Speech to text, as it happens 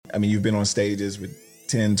I mean, you've been on stages with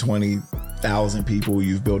 10, 20,000 people.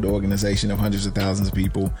 You've built an organization of hundreds of thousands of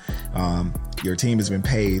people. Your team has been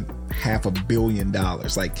paid $500 million,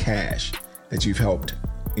 like cash, that you've helped,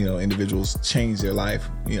 individuals change their life,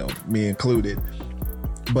 me included.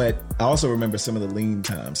 But I also remember some of the lean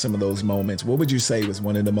times, some of those moments. What would you say was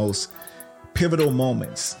one of the most pivotal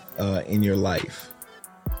moments in your life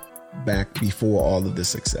back before all of the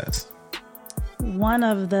success? One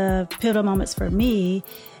of the pivotal moments for me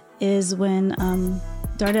is when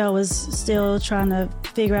Darnell was still trying to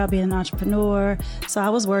figure out being an entrepreneur. So I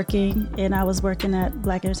was working, and I was working at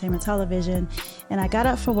Black Entertainment Television, and I got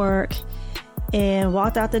up for work and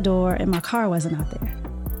walked out the door, and my car wasn't out there.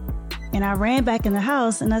 And I ran back in the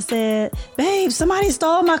house, and I said, "Babe, somebody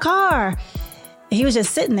stole my car." And he was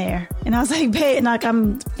just sitting there, and I was like, "Babe," and like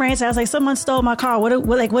I'm frantic. I was like, "Someone stole my car. What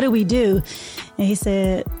do we do?" And he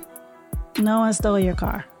said, "No one stole your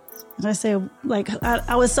car." And I said,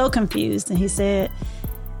 I was so confused. And he said,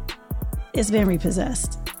 "It's been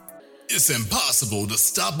repossessed." It's impossible to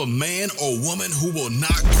stop a man or woman who will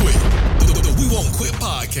not quit. The We Won't Quit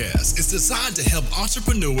podcast is designed to help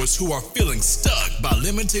entrepreneurs who are feeling stuck by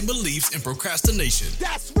limiting beliefs and procrastination.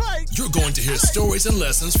 That's right. You're going to hear stories and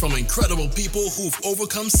lessons from incredible people who've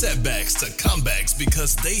overcome setbacks to comebacks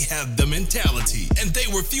because they have the mentality and they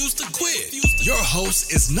refuse to quit. Your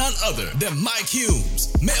host is none other than Mike Humes,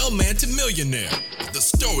 mailman to millionaire, the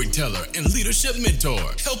storyteller and leadership mentor,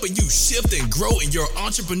 helping you shift and grow in your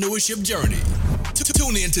entrepreneurship journey.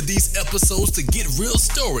 Tune in to these episodes to get real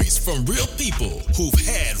stories from real people who've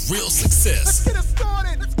had real success. Let's get it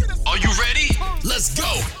started. Are you ready? Let's go.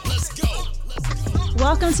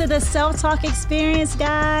 Welcome to the Self-Talk Experience,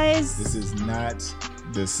 guys. This is not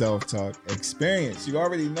the Self-Talk Experience. You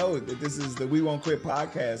already know that this is the We Won't Quit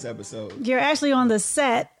podcast episode. You're actually on the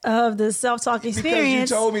set of the Self-Talk Experience. Because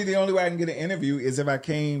you told me the only way I can get an interview is if I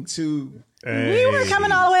came to... We were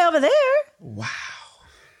coming all the way over there. Wow.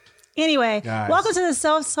 Anyway, guys. Welcome to the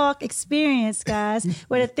Self-Talk Experience, guys,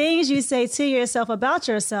 where the things you say to yourself about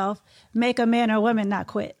yourself make a man or woman not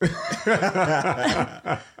quit.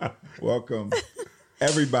 Welcome,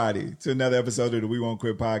 everybody, to another episode of the We Won't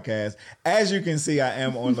Quit podcast. As you can see, I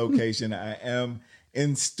am on location. I am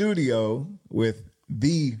in studio with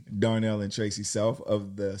the Darnell and Traci Self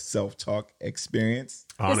of the Self-Talk Experience.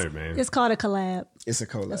 Honored, man. It's called a collab. It's a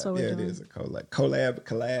collab. That's what we're doing. It is a collab.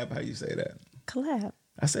 Collab. How you say that? Collab.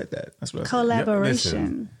 I said that. That's what I said. Collaboration.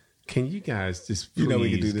 Listen, can you guys just please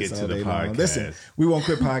we can do this get all to day the podcast? long. Listen, We Won't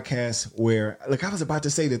Quit podcast where, look, I was about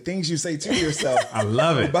to say the things you say to yourself I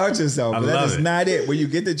love it. about yourself, but that is it. not it. Where you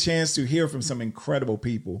get the chance to hear from some incredible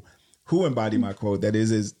people who embody my quote. That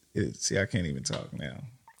is see, I can't even talk now.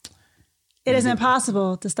 It is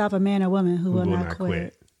impossible to stop a man or woman who will not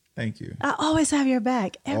quit. Thank you. I always have your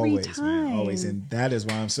back every Always, time. man, always. And that is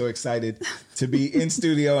why I'm so excited to be in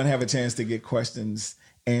studio and have a chance to get questions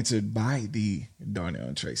answered by the Darnell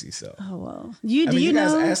and Traci Self. Oh, well. You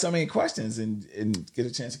guys know? ask so many questions and get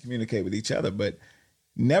a chance to communicate with each other, but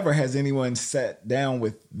never has anyone sat down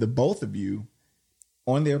with the both of you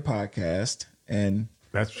on their podcast. And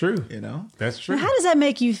That's true. That's true. Now, how does that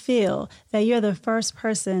make you feel that you're the first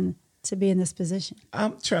person to be in this position?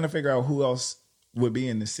 I'm trying to figure out who else would be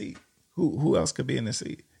in the seat. Who else could be in the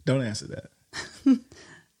seat? Don't answer that.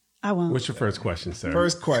 I won't. What's your first question, sir?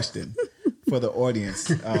 First question for the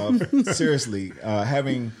audience. Seriously,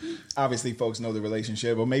 having, obviously folks know the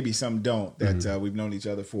relationship, or maybe some don't, that we've known each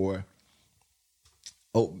other for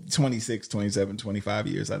 26, 27, 25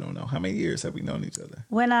 years. I don't know. How many years have we known each other?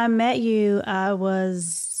 When I met you, I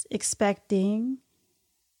was expecting,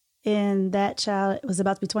 and that child was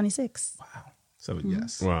about to be 26. Wow. So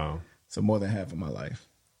yes. Wow. So more than half of my life.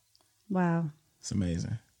 Wow. It's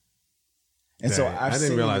amazing. And Dang, so I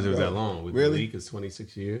didn't realize it was that long. With Really? Malik, it's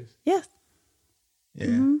 26 years. Yes. Yeah.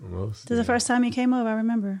 Almost. This is the first time he came over. I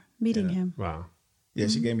remember meeting him. Wow. Yeah,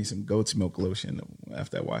 she gave me some goat's milk lotion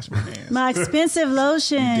after I washed my hands. My expensive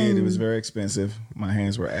lotion. You did. It was very expensive. My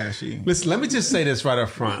hands were ashy. Listen, let me just say this right up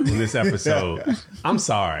front in this episode. I'm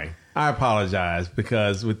sorry. I apologize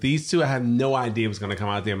because with these two, I have no idea what's going to come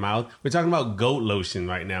out their mouth. We're talking about goat lotion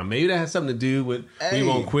right now. Maybe that has something to do with We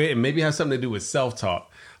Won't Quit, and maybe it has something to do with self-talk,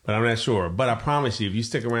 but I'm not sure. But I promise you, if you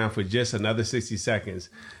stick around for just another 60 seconds,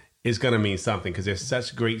 it's going to mean something because they're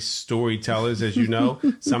such great storytellers, as you know.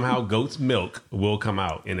 Somehow goat's milk will come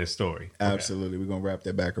out in a story. Absolutely. We're going to wrap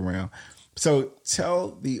that back around. So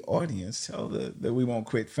tell the audience, tell the We Won't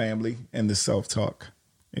Quit family and the Self-Talk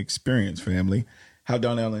Experience family how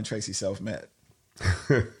Darnell and Traci Self met.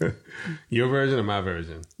 Your version or my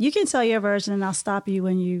version? You can tell your version, and I'll stop you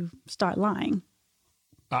when you start lying.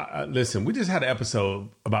 Listen, we just had an episode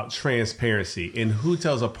about transparency and who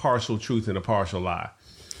tells a partial truth and a partial lie.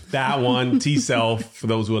 That one, T-Self, for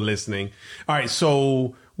those who are listening. All right,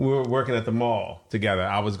 so we were working at the mall together.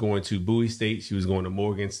 I was going to Bowie State. She was going to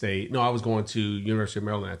Morgan State. No, I was going to University of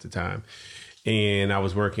Maryland at the time. And I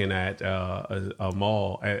was working at a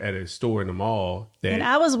mall, at a store in the mall. And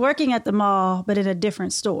I was working at the mall, but in a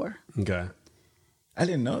different store. Okay. I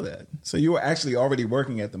didn't know that. So you were actually already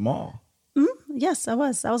working at the mall. Yes, I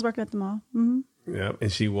was. I was working at the mall. Mm-hmm. Yeah, and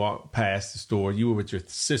she walked past the store. You were with your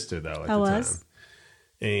sister, though, at the time.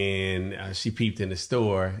 And she peeped in the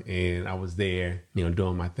store, and I was there,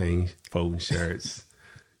 doing my thing, folding shirts.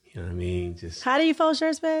 You know what I mean? Just how do you fold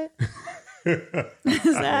shirts, babe? I've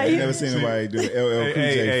never seen anybody do an LL Cool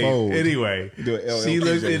J fold. Anyway, she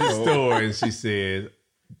looked in the fold. store, and she said,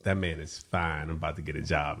 "That man is fine. I'm about to get a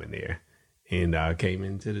job in there." And I came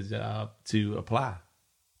into the job to apply.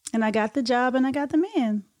 And I got the job and I got the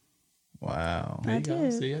man. Wow. There you go.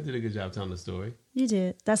 did. See, I did a good job telling the story. You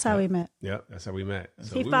did. That's how we met. Yep, that's how we met.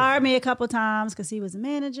 So He fired me a couple times because he was a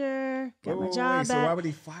manager, got my job So back. why would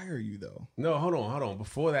he fire you though? No, hold on.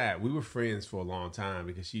 Before that, we were friends for a long time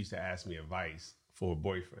because she used to ask me advice for a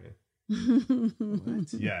boyfriend.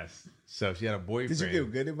 Yes. So she had a boyfriend. Did you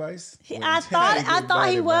give good advice? I thought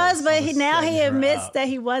he was, but now he admits that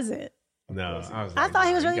he wasn't. No, I was I thought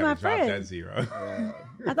he was really my Drop friend. that zero.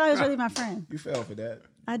 I thought he was really my friend. You fell for that.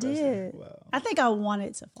 I did. Wow. I think I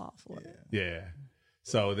wanted to fall for it. Yeah.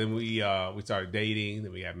 So then we started dating,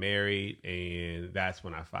 then we got married, and that's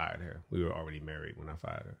when I fired her. We were already married when I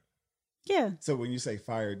fired her. Yeah. So when you say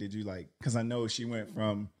fired, did you because I know she went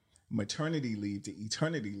from maternity leave to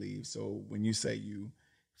eternity leave. So when you say you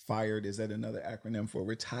fired, is that another acronym for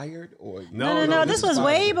retired or No. This was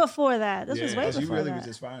way before that. This was way you before really that. was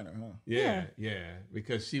just firing her, huh? Yeah.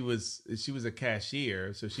 Because she was a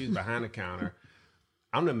cashier, so she's behind the counter.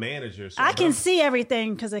 I'm the manager. So I can see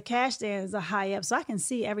everything because the cash stand is a high up, so I can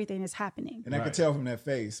see everything that's happening. And I could tell from that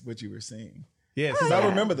face what you were seeing. Yeah, Because I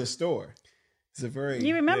remember the store. It's a very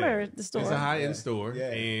You remember the store. It's a high-end store. Yeah.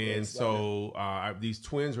 And so these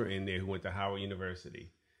twins were in there who went to Howard University.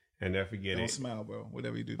 And never forget Don't it. smile, bro.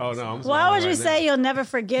 Whatever you do. Oh, no. I'm Why smiling would you right say now. you'll never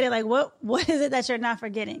forget it? Like, what is it that you're not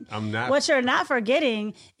forgetting? I'm not. What you're not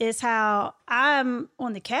forgetting is how I'm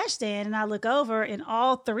on the cash stand and I look over and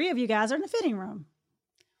all three of you guys are in the fitting room.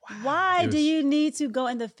 Why do you need to go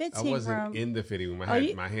in the fitting I wasn't room? in the fitting room. I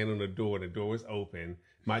had my hand on the door, and the door was open.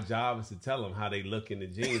 My job is to tell them how they look in the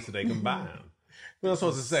jeans so they can buy them. What am I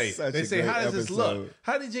supposed to say? Such They a say, great how does this look? episode.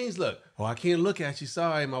 How do the jeans look? Oh, I can't look at you.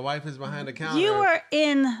 Sorry, my wife is behind the counter. You were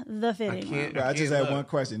in the I fitting room. can't. Bro, I just can't had look. one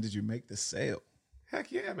question. Did you make the sale?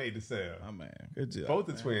 Heck yeah, I made the sale. Oh man, good job. Both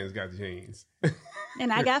the twins got the jeans.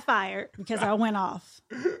 And I got fired because I went off.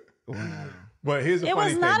 But here's the It funny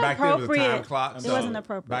was thing. not Back then it was a time appropriate. clock. It so wasn't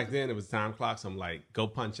appropriate. Back then it was time clock. So I'm like, go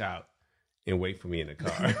punch out and wait for me in the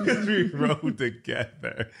car. Because we rode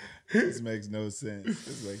together. This makes no sense.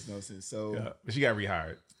 So Yeah. But she got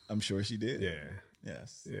rehired. I'm sure she did. Yeah.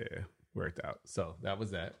 Yes. Yeah. Worked out. So that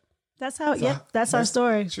was that. That's how. That's our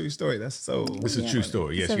story. True story. That's so. It's a true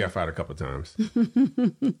story. Yeah, So- she got fired a couple of times.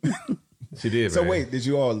 She did, So man. wait, did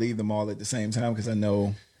you all leave the mall at the same time? Because I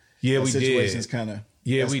know Yeah, the we situations did. kind of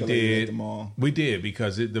Yeah, we escalated did. at the mall. We did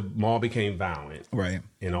because the mall became violent. Right.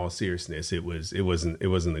 In all seriousness, it wasn't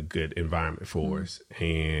a good environment for us,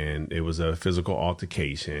 and it was a physical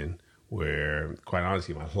altercation where, quite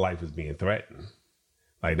honestly, my life was being threatened.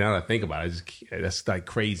 Like now that I think about it, that's like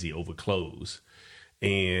crazy over clothes.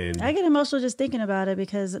 And I get emotional just thinking about it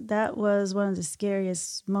because that was one of the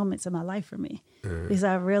scariest moments of my life for me. Because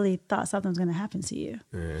I really thought something was going to happen to you.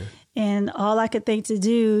 And all I could think to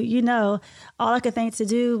do,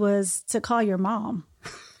 was to call your mom.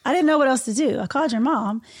 I didn't know what else to do. I called your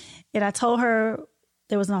mom and I told her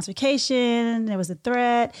there was an altercation, there was a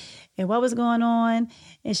threat, and what was going on.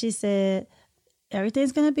 And she said,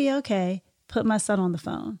 everything's going to be okay. Put my son on the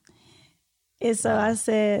phone. And so I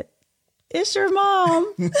said, it's your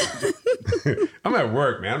mom. I'm at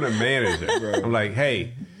work, man. I'm the manager. I'm like,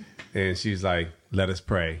 hey. And she's like, let us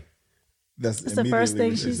pray. That's the first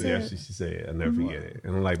thing she said. said. Yeah, she said, I'll never forget it.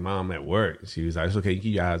 And I'm like, Mom, I'm at work. She was like, it's okay. You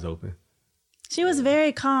keep your eyes open. She was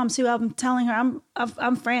very calm too. I'm telling her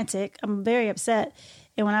I'm frantic. I'm very upset.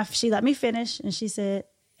 And when she let me finish and she said,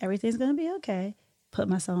 everything's going to be okay. Put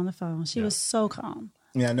my son on the phone. She was so calm.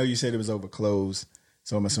 Yeah, I know you said it was over clothes,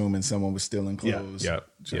 so I'm assuming someone was stealing clothes.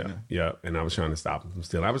 Yeah. And I was trying to stop him from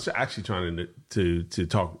stealing. I was actually trying to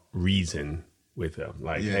talk reason with him.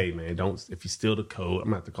 Like, hey, man, if you steal the coat, I'm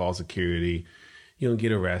going to have to call security. You don't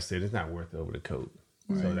get arrested. It's not worth it over the coat.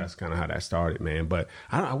 Right. So that's kind of how that started, man. But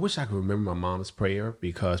I wish I could remember my mom's prayer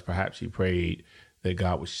because perhaps she prayed that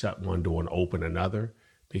God would shut one door and open another,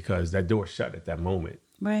 because that door shut at that moment.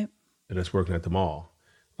 Right. And us working at the mall.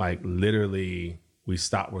 Like literally, we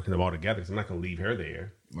stopped working at the mall together because I'm not going to leave her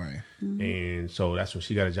there. Right. And so that's when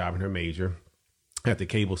she got a job in her major at the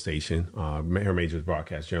cable station. Her major was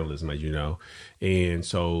broadcast journalism, as you know. And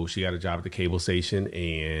so she got a job at the cable station,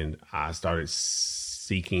 and I started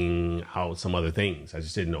seeking out some other things. I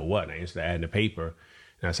just didn't know what. And I answered the ad in the paper.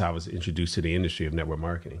 And that's how I was introduced to the industry of network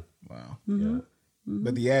marketing. Wow. Yeah.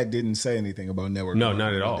 But the ad didn't say anything about network No, marketing,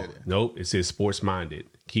 not at all. did it? Nope. It says sports minded.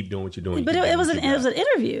 Keep doing what you're doing. But Keep it doing was what an you got.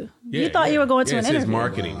 interview. Yeah, You thought you were going to an it says interview.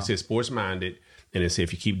 marketing. It says sports minded. And it says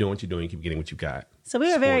if you keep doing what you're doing, you keep getting what you got. So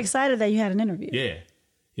we were very excited that you had an interview. Yeah.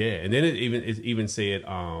 Yeah. And then it even said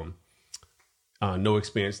no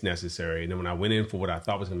experience necessary. And then when I went in for what I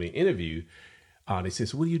thought was going to be an interview, they said,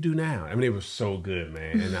 so what do you do now? I mean, they were so good,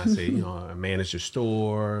 man. And I said, I managed that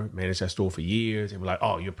store for years. They were like,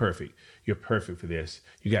 oh, you're perfect. You're perfect for this.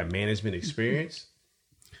 You got management experience.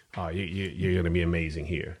 You're going to be amazing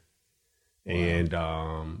here. Wow.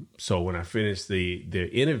 And so when I finished the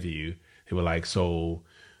interview, they were like, so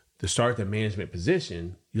to start the management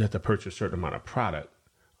position, you have to purchase a certain amount of product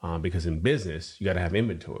because in business, you got to have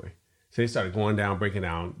inventory. So they started breaking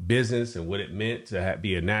down business and what it meant to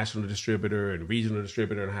be a national distributor and regional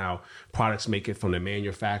distributor, and how products make it from the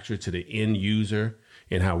manufacturer to the end user,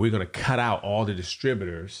 and how we're going to cut out all the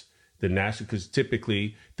distributors, the national, because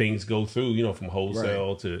typically things go through, from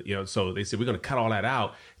wholesale to, so they said, we're going to cut all that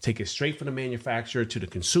out, take it straight from the manufacturer to the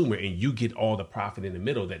consumer, and you get all the profit in the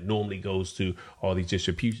middle that normally goes to all these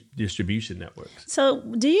distribution networks. So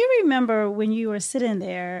do you remember when you were sitting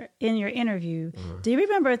there in your interview, do you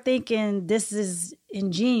remember thinking, this is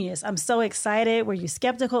ingenious? I'm so excited. Were you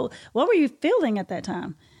skeptical? What were you feeling at that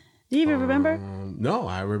time? Do you even remember? No,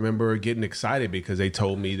 I remember getting excited because they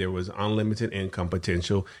told me there was unlimited income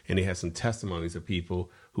potential, and they had some testimonies of people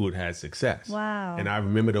who had had success. Wow. And I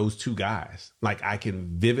remember those two guys. Like, I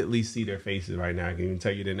can vividly see their faces right now. I can even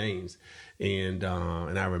tell you their names. And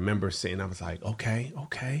I remember saying, I was like, okay.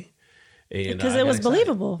 And because it was excited.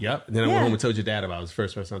 Believable. Yep. And then I went home and told your dad about it. It was the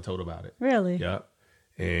first person I told about it. Really? Yep.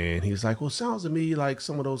 And he was like, well, sounds to me like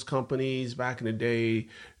some of those companies back in the day,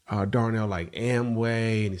 Darnell, like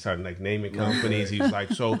Amway, and he started like naming companies. He was like,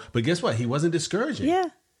 but guess what? He wasn't discouraging. Yeah.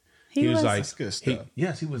 He was like, that's good stuff.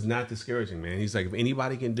 He was not discouraging, man. He's like, if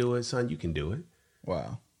anybody can do it, son, you can do it.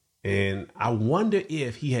 Wow. And I wonder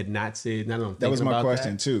if he had not said, that was my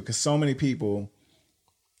question too, because so many people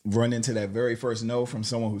run into that very first no from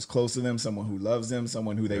someone who's close to them, someone who loves them,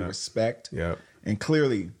 someone who they respect. Yeah. And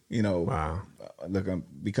clearly, wow. Look,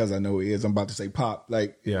 because I know he is, I'm about to say Pop.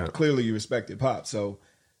 Like, clearly you respected Pop. So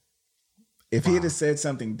if he had said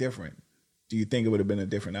something different, do you think it would have been a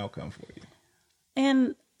different outcome for you?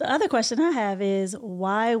 And the other question I have is,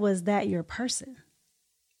 why was that your person?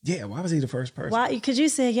 Yeah, why was he the first person? Why? Because you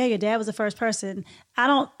said, your dad was the first person.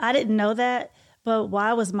 I didn't know that, but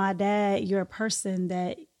why was my dad your person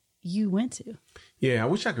that you went to? Yeah, I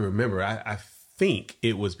wish I could remember. I think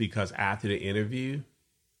it was because after the interview,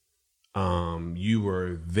 you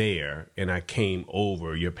were there, and I came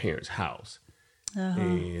over your parents' house.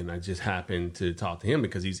 And I just happened to talk to him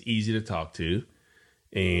because he's easy to talk to.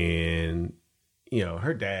 And,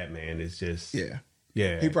 her dad, man, is just...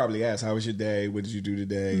 Yeah. He probably asked, how was your day? What did you do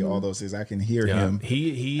today? All those things. I can hear him.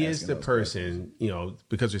 He is the person,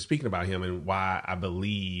 because we're speaking about him, and why I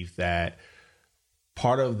believe that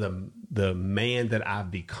part of the man that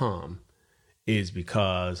I've become is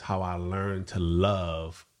because how I learned to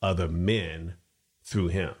love other men through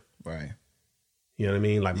him. Right. You know what I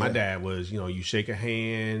mean? Like my dad was, you shake a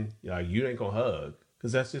hand, like you ain't gonna hug,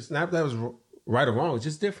 because that's just not that was right or wrong. It's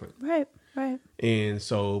just different. Right. And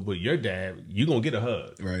so, but your dad, you gonna get a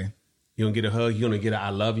hug. Right. You're gonna get a hug. You're gonna get a I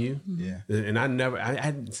love you. Yeah. And I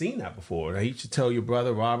hadn't seen that before. He used to tell your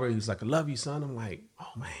brother Robert, he's like, I love you, son. I'm like,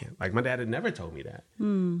 oh man, like my dad had never told me that.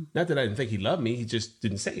 Not that I didn't think he loved me. He just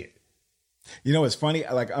didn't say it. It's funny.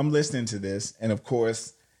 Like, I'm listening to this, and of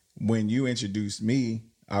course, when you introduced me,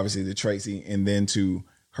 obviously to Traci, and then to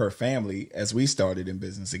her family as we started in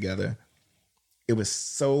business together, it was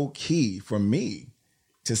so key for me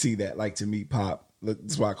to see that, like, to meet Pop.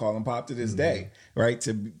 That's why I call him Pop to this day, right?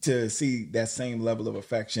 To see that same level of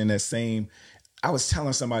affection, I was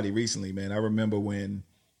telling somebody recently, man, I remember when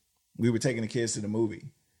we were taking the kids to the movie,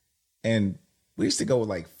 and we used to go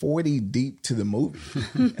like 40 deep to the movie.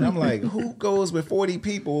 And I'm like, who goes with 40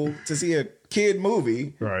 people to see a kid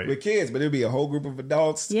movie with kids? But it'd be a whole group of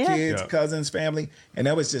adults, kids, cousins, family. And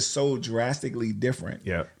that was just so drastically different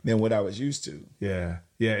than what I was used to. Yeah.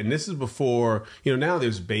 Yeah. And this is before, now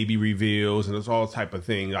there's baby reveals and there's all type of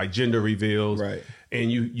things like gender reveals. Right.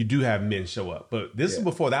 And you do have men show up. But this is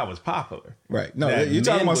before that was popular. Right. No, you're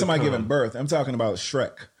talking about somebody giving birth. I'm talking about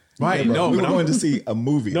Shrek. Right, we were going to see a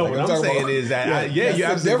movie. No, like, what I'm saying is that, you're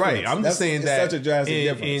absolutely right. I'm just saying that such a drastic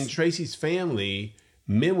difference. In Traci's family,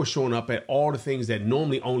 men were showing up at all the things that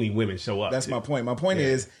normally only women show up. That's my point. My point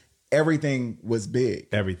is everything was big.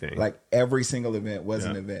 Everything. Like every single event was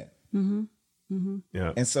an event. Mm-hmm. Mm-hmm.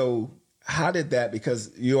 Yeah. And so how did that,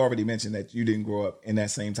 because you already mentioned that you didn't grow up in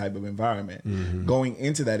that same type of environment, going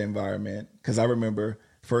into that environment, because I remember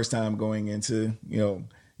first time going into,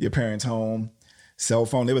 your parents' home, cell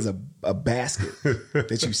phone, there was a basket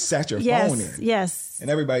that you sat your phone in. Yes.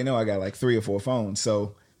 And everybody know I got like 3 or 4 phones.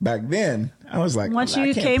 So back then I was like, once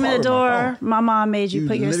you came in the door, my mom made you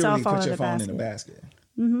put your cell phone in the basket.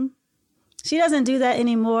 Mm-hmm. She doesn't do that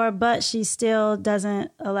anymore, but she still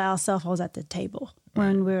doesn't allow cell phones at the table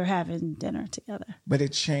when we're having dinner together. But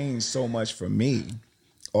it changed so much for me.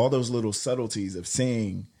 All those little subtleties of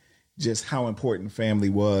seeing just how important family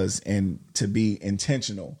was and to be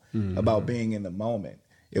intentional about being in the moment.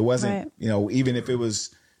 It wasn't, even if it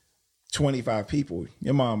was 25 people,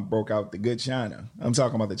 your mom broke out the good china. I'm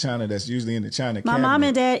talking about the china that's usually in the china cabinet. My mom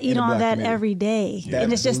and dad eat on that every day. That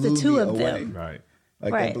and it's just the two of away. them. Right.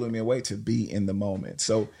 That blew me away to be in the moment.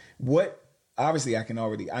 So obviously I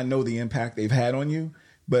know the impact they've had on you,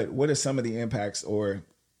 but what are some of the impacts or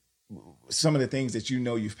some of the things that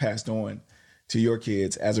you've passed on to your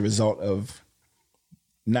kids as a result of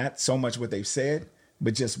not so much what they've said,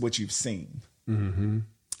 but just what you've seen? Mm-hmm.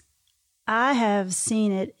 I have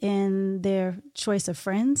seen it in their choice of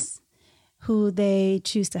friends, who they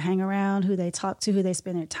choose to hang around, who they talk to, who they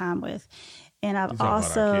spend their time with. And I've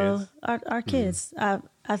also, our kids, I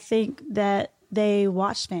think that they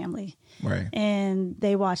watched family. Right. And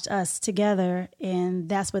they watched us together, and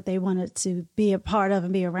that's what they wanted to be a part of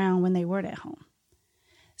and be around when they weren't at home.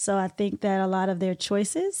 So I think that a lot of their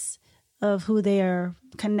choices of who they are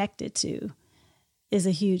connected to is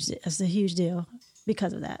a huge deal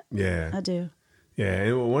because of that. Yeah. I do. Yeah.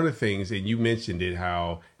 And one of the things, and you mentioned it,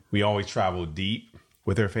 how we always travel deep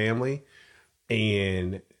with our family.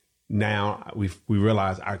 And now we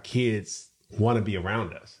realize our kids want to be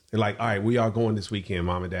around us. They're like, all right, we are going this weekend,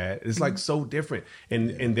 mom and dad. It's like so different.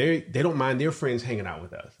 And they don't mind their friends hanging out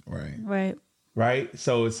with us. Right. Right. Right.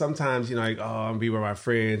 So sometimes, I'm going to be with my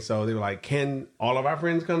friends. So they were like, can all of our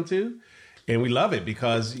friends come too? And we love it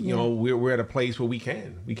because, we're at a place where we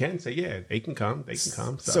can say, yeah, they can come. They can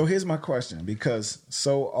come. So here's my question, because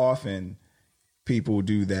so often people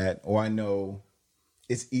do that, or I know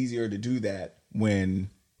it's easier to do that when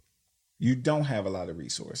you don't have a lot of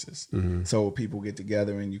resources. Mm-hmm. So people get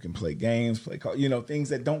together and you can play games, things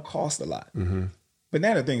that don't cost a lot. Mm-hmm. But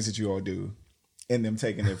now the things that you all do, and them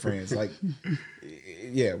taking their friends, like,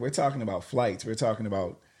 we're talking about flights. We're talking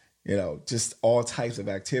about, just all types of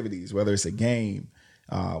activities, whether it's a game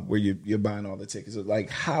where you're buying all the tickets. Like,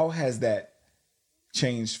 how has that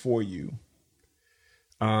changed for you?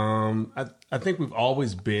 I think we've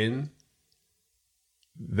always been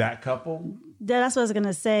that couple. That's what I was going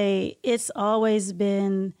to say. It's always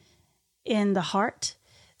been in the heart.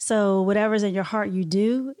 So whatever's in your heart, you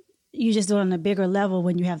just do it on a bigger level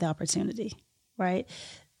when you have the opportunity, right?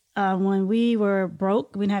 When we were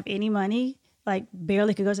broke, we didn't have any money, like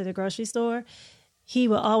barely could go to the grocery store, he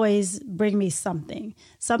would always bring me something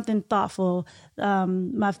thoughtful.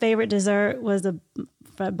 My favorite dessert was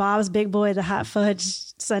Bob's Big Boy, the hot fudge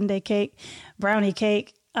sundae cake, brownie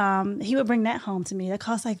cake. He would bring that home to me. That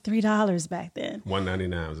cost like $3 back then.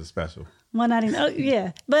 $1.99 was a special. $1.99. Oh,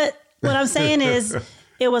 yeah. But what I'm saying is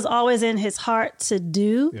it was always in his heart to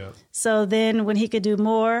do. Yeah. So then when he could do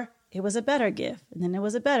more, it was a better gift. And then it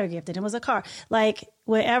was a better gift. And it was a car. Like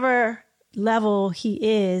wherever level he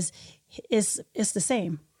is, it's the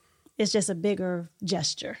same. It's just a bigger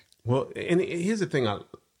gesture. Well, and here's the thing.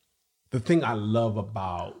 The thing I love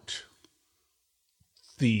about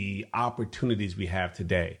the opportunities we have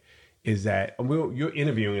today is that you're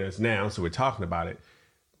interviewing us now, so we're talking about it.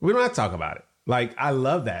 We don't have to talk about it. Like, I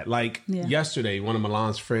love that. Like yesterday, one of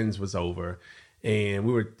Milan's friends was over, and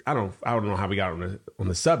we were, I don't know how we got on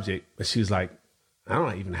the subject, but she was like, I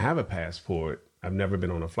don't even have a passport. I've never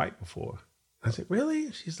been on a flight before. I said,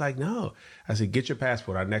 really? She's like, no. I said, get your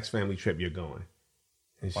passport. Our next family trip, you're going.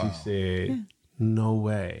 And she said, no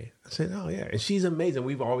way. I said, oh yeah, and she's amazing.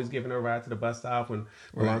 We've always given her a ride to the bus stop when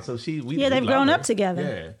so they've we grown love her. up together.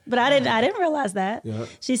 Yeah. But I didn't realize that. Yeah.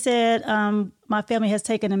 She said, my family has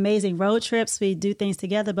taken amazing road trips. We do things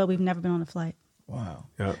together, but we've never been on a flight. Wow.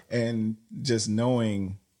 Yeah. And just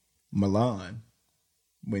knowing Milan,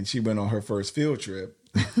 when she went on her first field trip,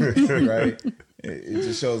 right? It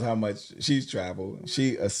just shows how much she's traveled.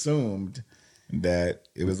 She assumed that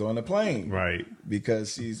it was on a plane. Right.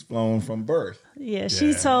 Because she's flown from birth. Yeah,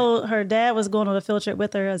 she told her dad was going on a field trip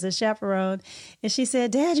with her as a chaperone. And she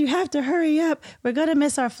said, Dad, you have to hurry up. We're going to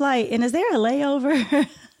miss our flight. And is there a layover?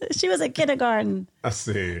 She was in kindergarten. I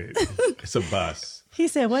said, it's a bus. He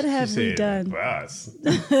said, what have we done? Bus.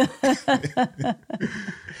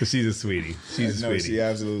 She's a sweetie. She's a No, sweetie. she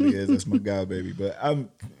absolutely is. That's my god, baby. But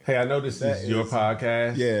Hey, I know this is your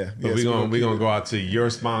podcast. Yeah. But we're gonna go out to your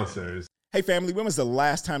sponsors. hey, family, when was the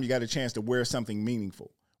last time you got a chance to wear something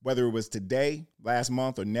meaningful? Whether it was today, last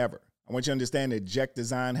month, or never. I want you to understand that Jack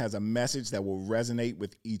Design has a message that will resonate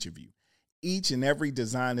with each of you. Each and every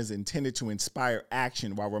design is intended to inspire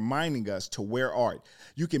action while reminding us to wear art.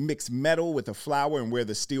 You can mix metal with a flower and wear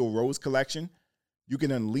the Steel Rose collection. You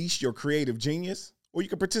can unleash your creative genius, or you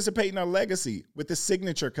can participate in our legacy with the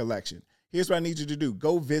Signature collection. Here's what I need you to do.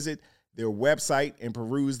 Go visit their website and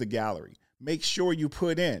peruse the gallery. Make sure you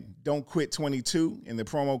put in Don't Quit 22 in the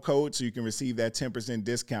promo code so you can receive that 10%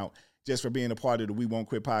 discount just for being a part of the We Won't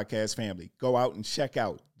Quit podcast family. Go out and check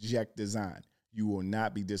out Jack Design. You will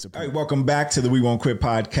not be disappointed. All right, welcome back to the We Won't Quit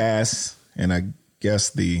podcast, and I guess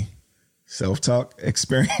the Self-Talk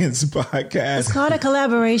Experience podcast. It's called a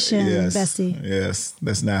collaboration, Yes, Bessie. yes,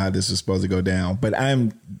 that's not how this was supposed to go down. But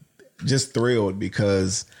I'm just thrilled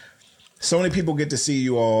because so many people get to see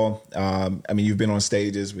you all. I mean, you've been on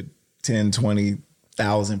stages with 10,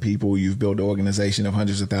 20,000 people. You've built an organization of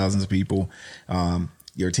hundreds of thousands of people.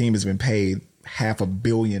 Your team has been paid $500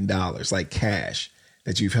 million, like cash,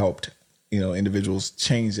 that you've helped, individuals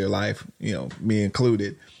change their life, me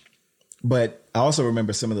included. But I also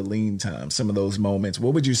remember some of the lean times, some of those moments.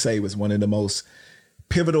 What would you say was one of the most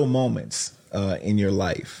pivotal moments in your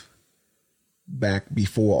life back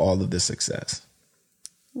before all of this success?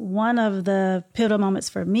 One of the pivotal moments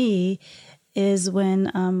for me is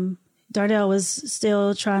when Darnell was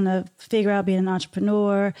still trying to figure out being an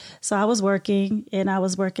entrepreneur. So I was working, and I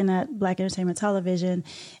was working at Black Entertainment Television.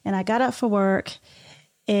 And I got up for work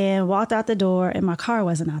and walked out the door, and my car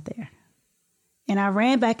wasn't out there. And I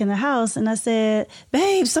ran back in the house and I said,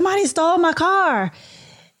 babe, somebody stole my car.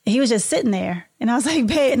 And he was just sitting there. And I was like,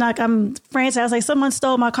 babe, and I'm frantic. I was like, someone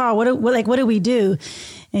stole my car. What do we do?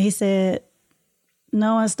 And he said,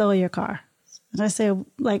 no one stole your car. And I said,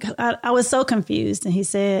 I was so confused. And he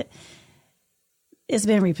said, it's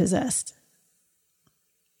been repossessed.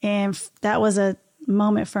 And that was a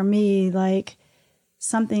moment for me, like,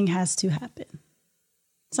 something has to happen.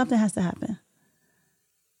 Something has to happen.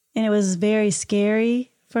 And it was very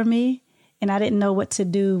scary for me. And I didn't know what to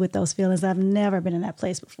do with those feelings. I've never been in that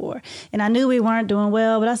place before. And I knew we weren't doing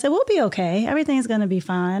well, but I said, we'll be okay. Everything's going to be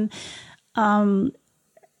fine. I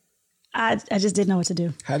just didn't know what to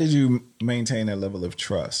do. How did you maintain that level of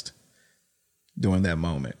trust during that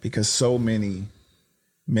moment? Because so many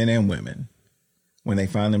men and women, when they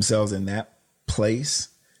find themselves in that place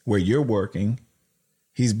where you're working,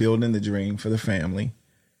 he's building the dream for the family.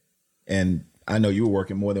 And I know you were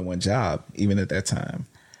working more than one job, even at that time.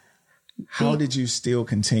 How did you still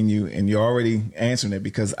continue? And you're already answering it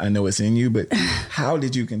because I know it's in you, but how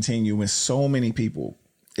did you continue when so many people,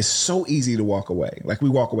 it's so easy to walk away. Like we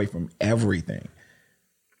walk away from everything.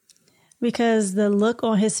 Because the look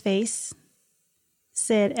on his face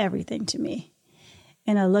said everything to me.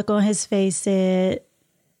 And a look on his face said,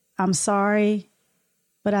 I'm sorry,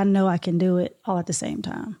 but I know I can do it all at the same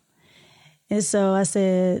time. And so I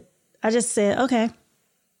just said, okay,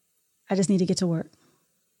 I just need to get to work.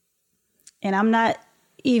 And I'm not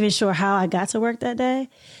even sure how I got to work that day.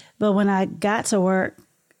 But when I got to work,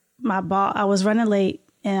 my boss, I was running late.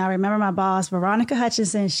 And I remember my boss, Veronica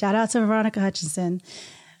Hutchinson, shout out to Veronica Hutchinson.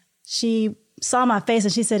 She saw my face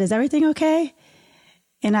and she said, is everything okay?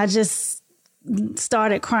 And I just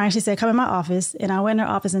started crying. She said, come in my office. And I went in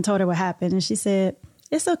her office and told her what happened. And she said,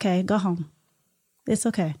 it's okay. Go home. It's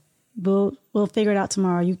okay. We'll figure it out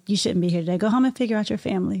tomorrow. You shouldn't be here today. Go home and figure out your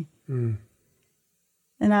family. Mm.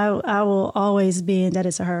 And I will always be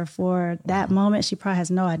indebted to her for that moment. She probably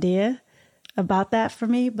has no idea about that for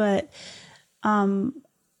me. But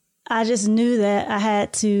I just knew that I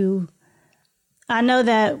had to. I know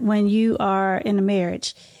that when you are in a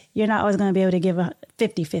marriage, you're not always going to be able to give a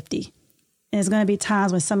 50-50. And it's going to be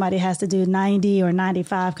times when somebody has to do 90 or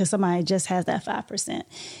 95 because somebody just has that 5%.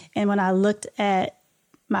 And when I looked at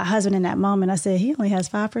my husband in that moment, I said, he only has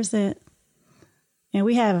 5%. And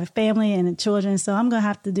we have a family and children, so I'm going to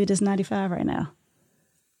have to do this 95 right now.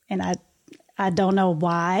 And I don't know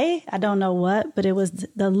why. I don't know what, but it was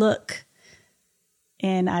the look.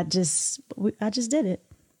 And I just did it.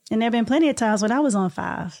 And there have been plenty of times when I was on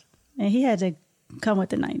 5 and he had to come with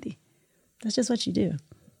the 90. That's just what you do.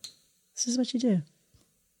 This is what you do.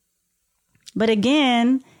 But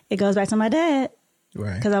again, it goes back to my dad.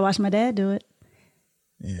 Right. Because I watched my dad do it.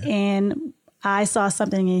 Yeah. And I saw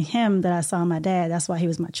something in him that I saw in my dad. That's why he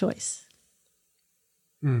was my choice.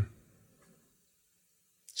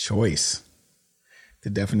 Choice. The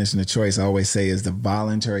definition of choice, I always say, is the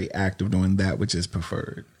voluntary act of doing that which is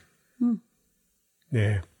preferred.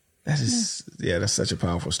 Yeah. That's such a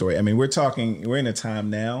powerful story. I mean, we're in a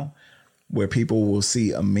time now where people will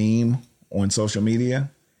see a meme on social media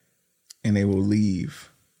and they will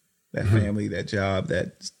leave that family, that job,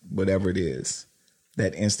 that whatever it is,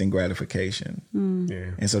 that instant gratification.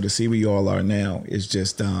 Yeah. And so to see where you all are now is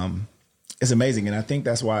just, it's amazing. And I think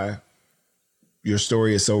that's why your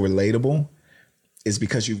story is so relatable, is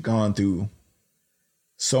because you've gone through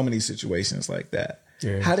so many situations like that.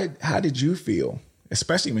 Yeah. How did you feel?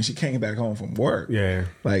 Especially when she came back home from work. Yeah.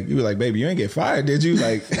 Like, you were like, baby, you ain't get fired, did you?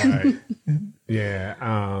 Like, Right. Yeah.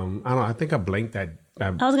 I don't know. I think I blanked that. I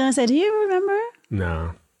was going to say, do you remember?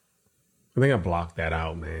 No. I think I blocked that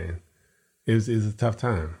out, man. It was a tough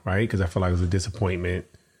time, right? Because I feel like it was a disappointment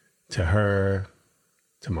to her,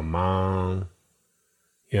 to my mom.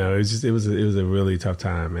 You know, it was a really tough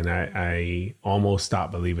time. And I almost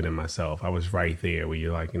stopped believing in myself. I was right there where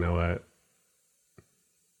you're like, you know what?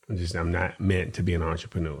 I'm not meant to be an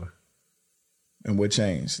entrepreneur. and what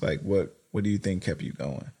changed? Like, what do you think kept you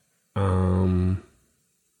going?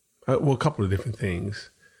 Well, a couple of different things.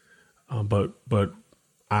 But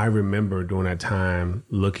I remember during that time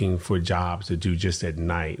looking for jobs to do just at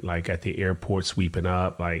night, like at the airport, sweeping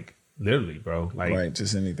up, like literally, bro, like Right,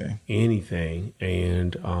 just anything.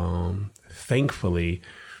 And thankfully,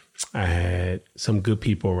 I had some good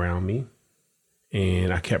people around me,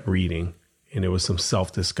 and I kept reading, and there was some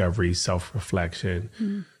self-discovery, self-reflection.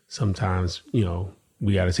 Mm-hmm. Sometimes, you know,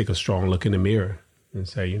 we got to take a strong look in the mirror and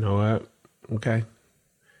say, you know what? Okay,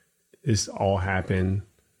 this all happened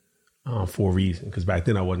for a reason. Because back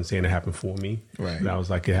then I wasn't saying it happened for me. Right. But I was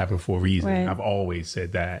like, it happened for a reason. Right. I've always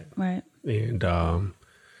said that. Right. And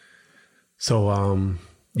so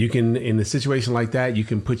you can, in a situation like that, you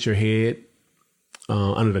can put your head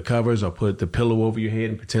under the covers or put the pillow over your head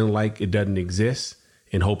and pretend like it doesn't exist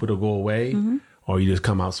and hope it'll go away. Mm-hmm. Or you just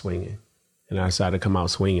come out swinging. And I decided to come out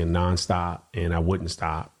swinging nonstop, and I wouldn't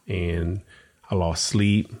stop. And I lost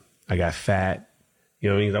sleep. I got fat. You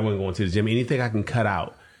know what I mean? I wasn't going to the gym. Anything I can cut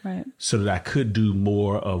out, right, so that I could do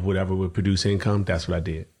more of whatever would produce income. That's what I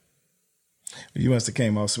did. You must have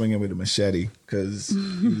came out swinging with a machete, because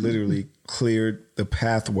you literally cleared the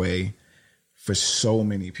pathway for so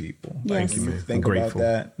many people. Yes. Like, you man. think I'm about grateful.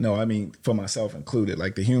 that. No, I mean, for myself included,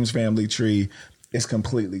 like the Humes family tree is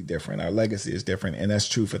completely different. Our legacy is different. And that's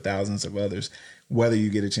true for thousands of others, whether you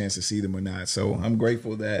get a chance to see them or not. So I'm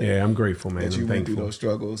grateful that, I'm grateful, man. that you went through those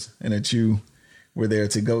struggles and that you were there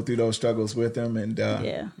to go through those struggles with them. And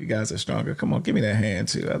you guys are stronger. Come on, give me that hand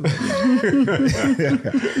too. I love you.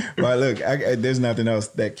 Well, look, there's nothing else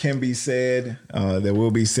that can be said, that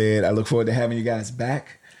will be said. I look forward to having you guys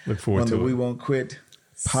back. Look forward on to the it. We Won't Quit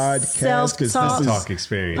podcast, because Self-talk. this is Talk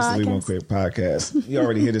experience. Podcast. We Won't Quit podcast. You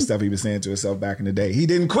already hear the stuff he was saying to himself back in the day. He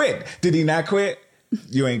didn't quit. Did he not quit?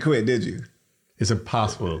 You ain't quit, did you? It's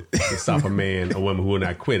impossible to stop a man or woman who will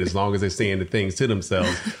not quit as long as they're saying the things to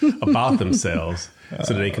themselves about themselves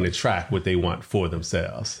so that they can attract what they want for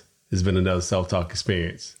themselves. It's been another self-talk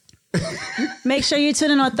experience. Make sure you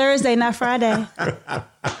tune in on Thursday, not Friday.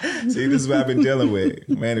 See, this is what I've been dealing with.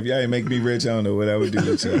 Man, if y'all ain't make me rich, I don't know what I would do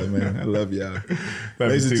with y'all, man. I love y'all.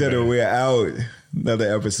 Ladies and gentlemen, we're out.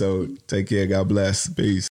 Another episode. Take care. God bless. Peace.